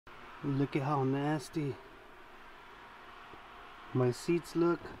Look at how nasty my seats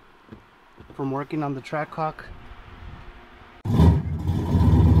look from working on the Trackhawk.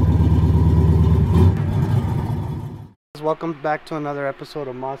 Welcome back to another episode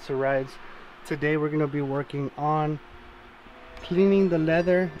of Monster Rides. Today we're going to be working on cleaning the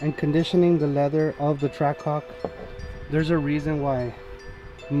leather and conditioning the leather of the Trackhawk. There's a reason why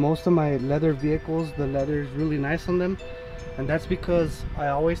most of my leather vehicles, the leather is really nice on them, and that's because I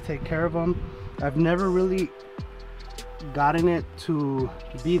always take care of them. I've never really gotten it to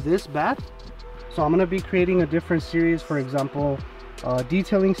be this bad, so I'm going to be creating a different series. For example, a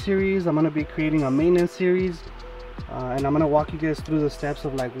detailing series. I'm going to be creating a maintenance series. And I'm going to walk you guys through the steps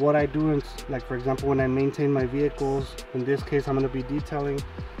of like what I do, and like for example when I maintain my vehicles. In this case I'm going to be detailing,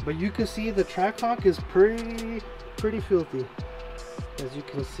 but you can see the Trackhawk is pretty filthy. As you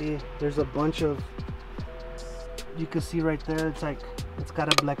can see, there's a bunch of, you can see right there, it's like it's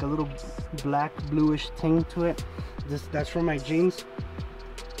got like a little black bluish tint to it. That's from my jeans.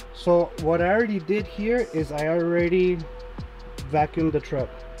 So what I already did here is I already vacuumed the truck.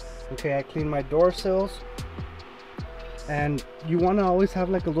 Okay, I cleaned my door sills. And you want to always have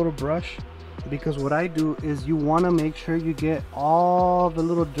like a little brush, because what I do is you want to make sure you get all the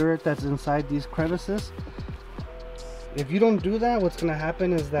little dirt that's inside these crevices. If you don't do that, what's going to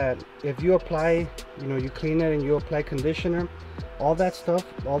happen is that if you apply, you clean it and you apply conditioner, all that stuff,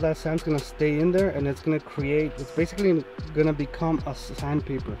 all that sand's going to stay in there, and it's going to create, it's basically going to become a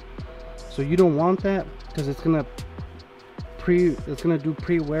sandpaper. So you don't want that, because it's going to do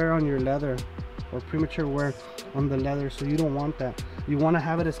pre-wear on your leather, or premature wear on the leather. So you don't want that. You want to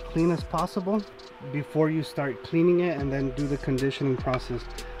have it as clean as possible before you start cleaning it and then do the conditioning process.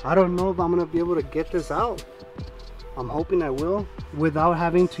 I don't know if I'm going to be able to get this out. I'm hoping I will, without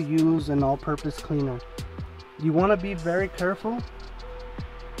having to use an all-purpose cleaner. You want to be very careful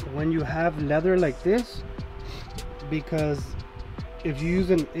when you have leather like this, because if you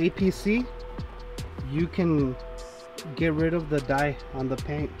use an APC, you can get rid of the dye on the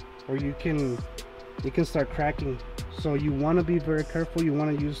paint, or it can start cracking. So you want to be very careful. You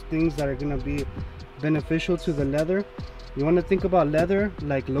want to use things that are going to be beneficial to the leather. You want to think about leather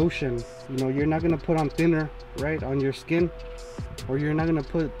like lotion. You're not going to put on thinner, right, on your skin, or you're not going to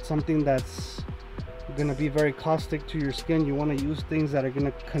put something that's going to be very caustic to your skin. You want to use things that are going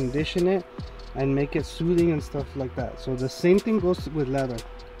to condition it and make it soothing and stuff like that. So the same thing goes with leather.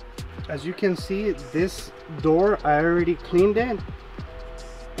 As you can see, this door I already cleaned it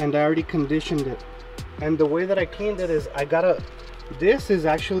and I already conditioned it. And the way that I cleaned it is this is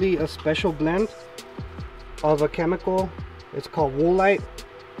actually a special blend of a chemical. It's called woolite,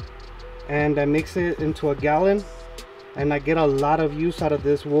 and I mix it into a gallon, and I get a lot of use out of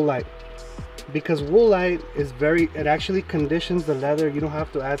this woolite, because woolite is it actually conditions the leather. You don't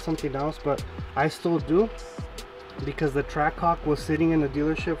have to add something else, but I still do, because the Trackhawk was sitting in the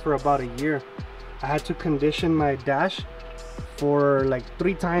dealership for about a year. I had to condition my dash for like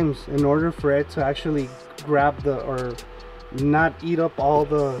 3 times in order for it to actually grab or not eat up all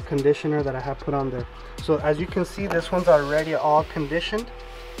the conditioner that I have put on there. So as you can see, this one's already all conditioned.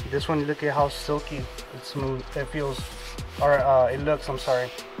 This one, look at how silky and smooth it feels, or it looks, I'm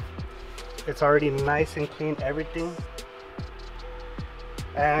sorry. It's already nice and clean, everything.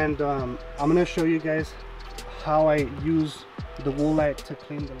 And I'm gonna show you guys how I use the woolite to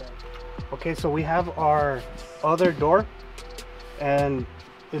clean the leather. Okay, so we have our other door, and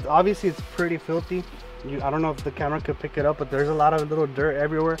obviously it's pretty filthy. I don't know if the camera could pick it up, but there's a lot of little dirt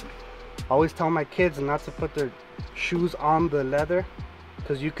everywhere. I always tell my kids not to put their shoes on the leather,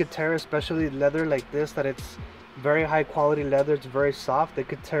 because you could tear, especially leather like this, that it's very high quality leather, it's very soft. They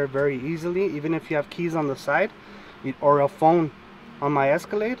could tear very easily, even if you have keys on the side or a phone. On my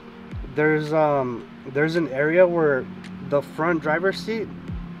Escalade, there's an area where the front driver's seat,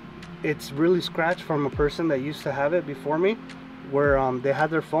 it's really scratched from a person that used to have it before me, where they had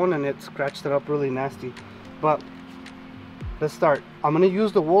their phone and it scratched it up really nasty. But let's start. I'm gonna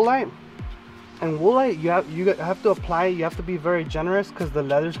use the woolite, and woolite you have to apply. You have to be very generous, because the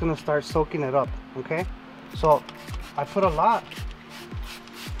leather's gonna start soaking it up. Okay, so I put a lot.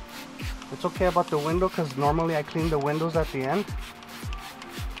 It's okay about the window, because normally I clean the windows at the end,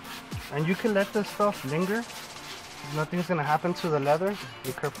 and you can let this stuff linger. Nothing's gonna happen to the leather.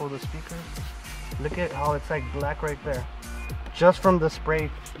 Be careful of the speakers. Look at how it's like black right there, just from the spray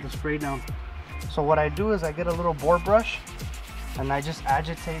down. So what I do is I get a little board brush and I just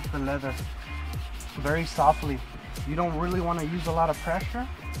agitate the leather very softly. You don't really want to use a lot of pressure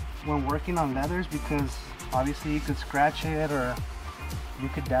when working on leathers, because obviously you could scratch it or you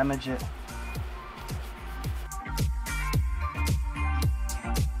could damage it.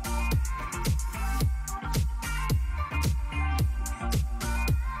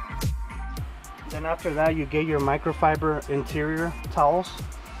 then after that, you get your microfiber interior towels,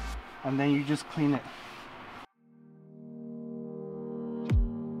 and then you just clean it.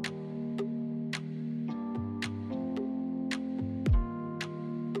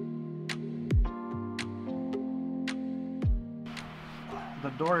 The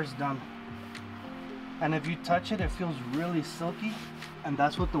door is done, and if you touch it, it feels really silky, and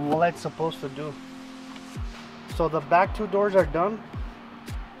that's what the Woolite's supposed to do. So the back two doors are done.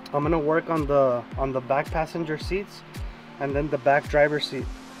 I'm gonna work on the back passenger seats and then the back driver's seat.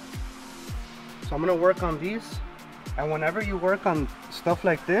 So I'm gonna work on these, and whenever you work on stuff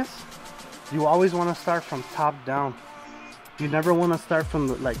like this, you always want to start from top down. You never want to start from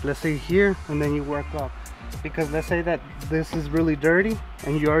the, like, let's say here, and then you work up. Because let's say that this is really dirty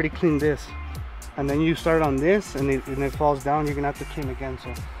and you already cleaned this, and then you start on this and it falls down, you're gonna have to clean again.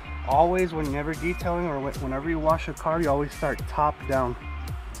 So always, whenever detailing or whenever you wash a car, you always start top down.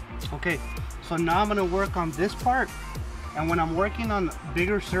 Okay, so now I'm gonna work on this part, and when I'm working on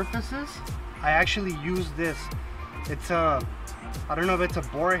bigger surfaces, I actually use this. It's a, I don't know if it's a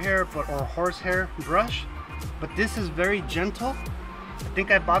boar hair or horsehair brush, but this is very gentle. I think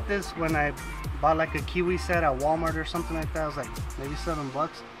I bought this when I bought like a kiwi set at Walmart or something like that. It was like maybe $7.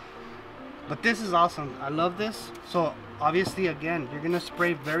 But this is awesome. I love this. So obviously, again, you're gonna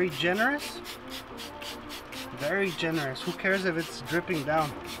spray very generous. Very generous. Who cares if it's dripping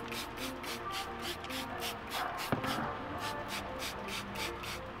down?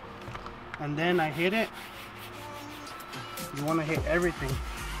 And then I hit it. You want to hit everything.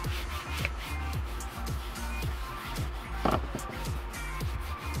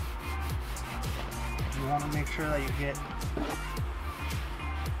 You want to make sure that you get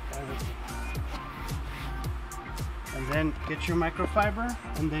everything. And then get your microfiber,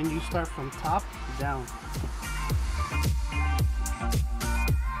 and then you start from top down.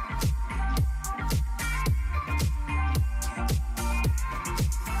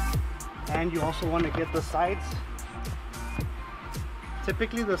 And you also want to get the sides.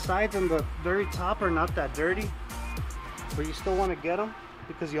 Typically the sides and the very top are not that dirty, but you still want to get them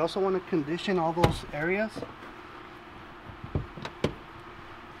because you also want to condition all those areas.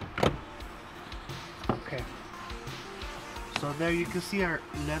 Okay, so there you can see our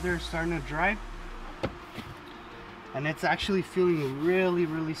leather is starting to dry, and it's actually feeling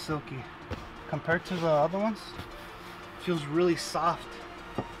really silky compared to the other ones. It feels really soft.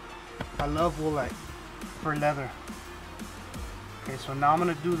 I love Woolite for leather. Okay, so now I'm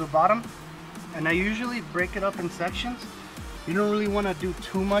gonna do the bottom, and I usually break it up in sections. You don't really want to do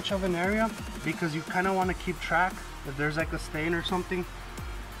too much of an area because you kind of want to keep track if there's like a stain or something.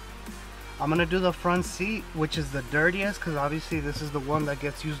 I'm gonna do the front seat, which is the dirtiest, because obviously this is the one that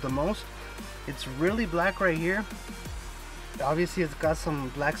gets used the most. It's really black right here. Obviously it's got some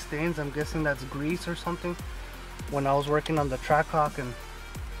black stains. I'm guessing that's grease or something. When I was working on the Trackhawk and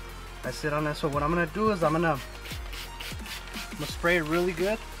I sit on it. So what I'm gonna do is I'm gonna spray it really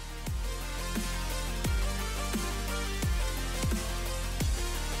good.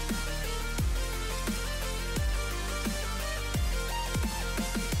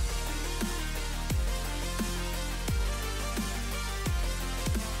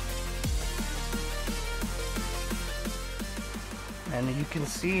 And you can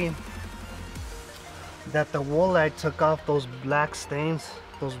see that the Woolite took off those black stains,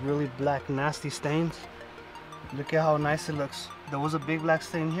 those really black nasty stains. Look at how nice it looks. There was a big black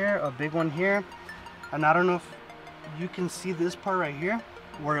stain here, a big one here, and I don't know if you can see this part right here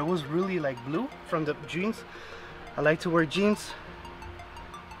where it was really like blue from the jeans. I like to wear jeans,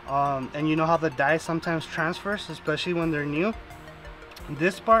 and you know how the dye sometimes transfers, especially when they're new.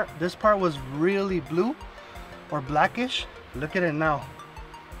 This part was really blue or blackish. Look at it now.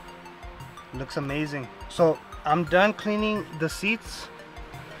 It looks amazing. So I'm done cleaning the seats.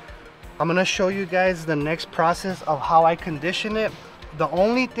 I'm gonna show you guys the next process of how I condition it. The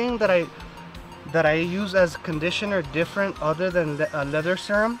only thing that I use as conditioner different other than leather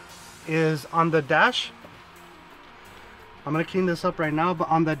serum is on the dash. I'm gonna clean this up right now, but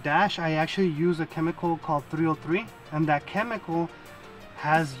on the dash I actually use a chemical called 303, and that chemical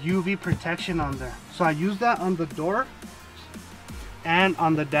has UV protection on there. So I use that on the door and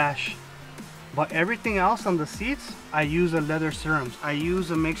on the dash. But everything else on the seats, I use a leather serum. I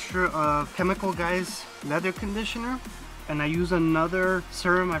use a mixture of Chemical Guys leather conditioner, and I use another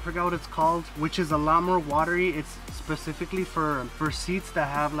serum, I forgot what it's called, which is a lot more watery. It's specifically for seats that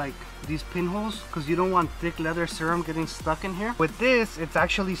have like these pinholes, because you don't want thick leather serum getting stuck in here. With this, it's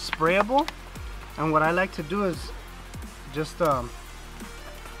actually sprayable, and what I like to do is just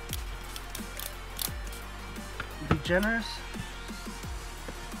be generous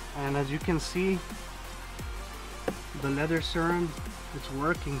And as you can see, the leather serum, it's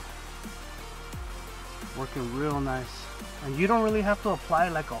working real nice. And you don't really have to apply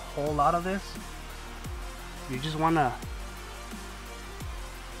like a whole lot of this. You just wanna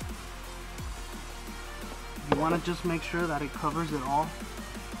just make sure that it covers it all.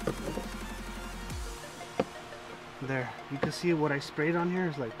 There, you can see what I sprayed on here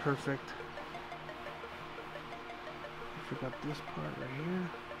is like perfect. I forgot this part right here.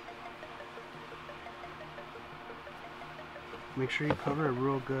 Make sure you cover it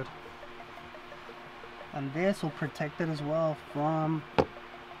real good. And this will protect it as well from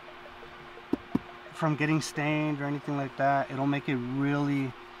getting stained or anything like that. It'll make it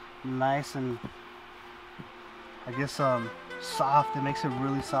really nice and I guess soft. It makes it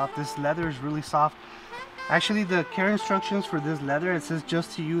really soft. This leather is really soft. Actually, the care instructions for this leather, it says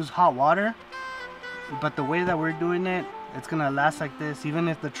just to use hot water, but the way that we're doing it, it's gonna last like this. Even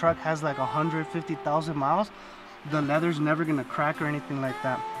if the truck has like 150,000 miles, the leather's never gonna crack or anything like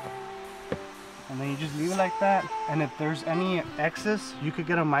that. And then you just leave it like that, and if there's any excess, you could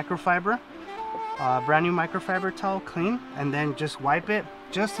get a microfiber, brand new microfiber towel, clean, and then just wipe it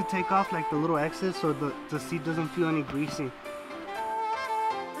just to take off like the little excess so the seat doesn't feel any greasy.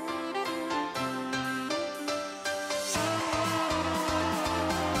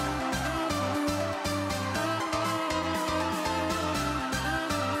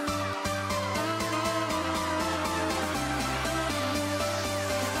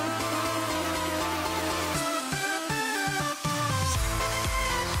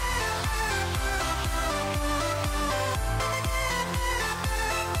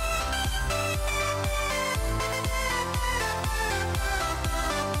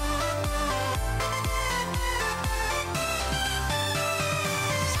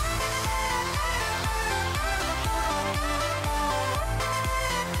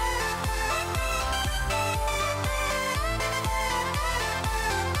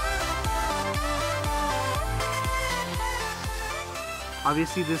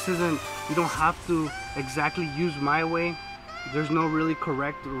 Obviously this isn't, you don't have to exactly use my way. There's no really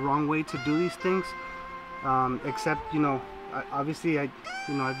correct or wrong way to do these things, except, you know, obviously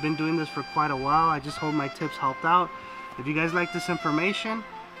I've been doing this for quite a while. I just hope my tips helped out. If you guys like this information,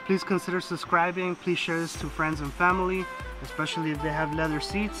 please consider subscribing. Please share this to friends and family, especially if they have leather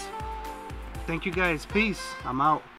seats. Thank you guys. Peace. I'm out.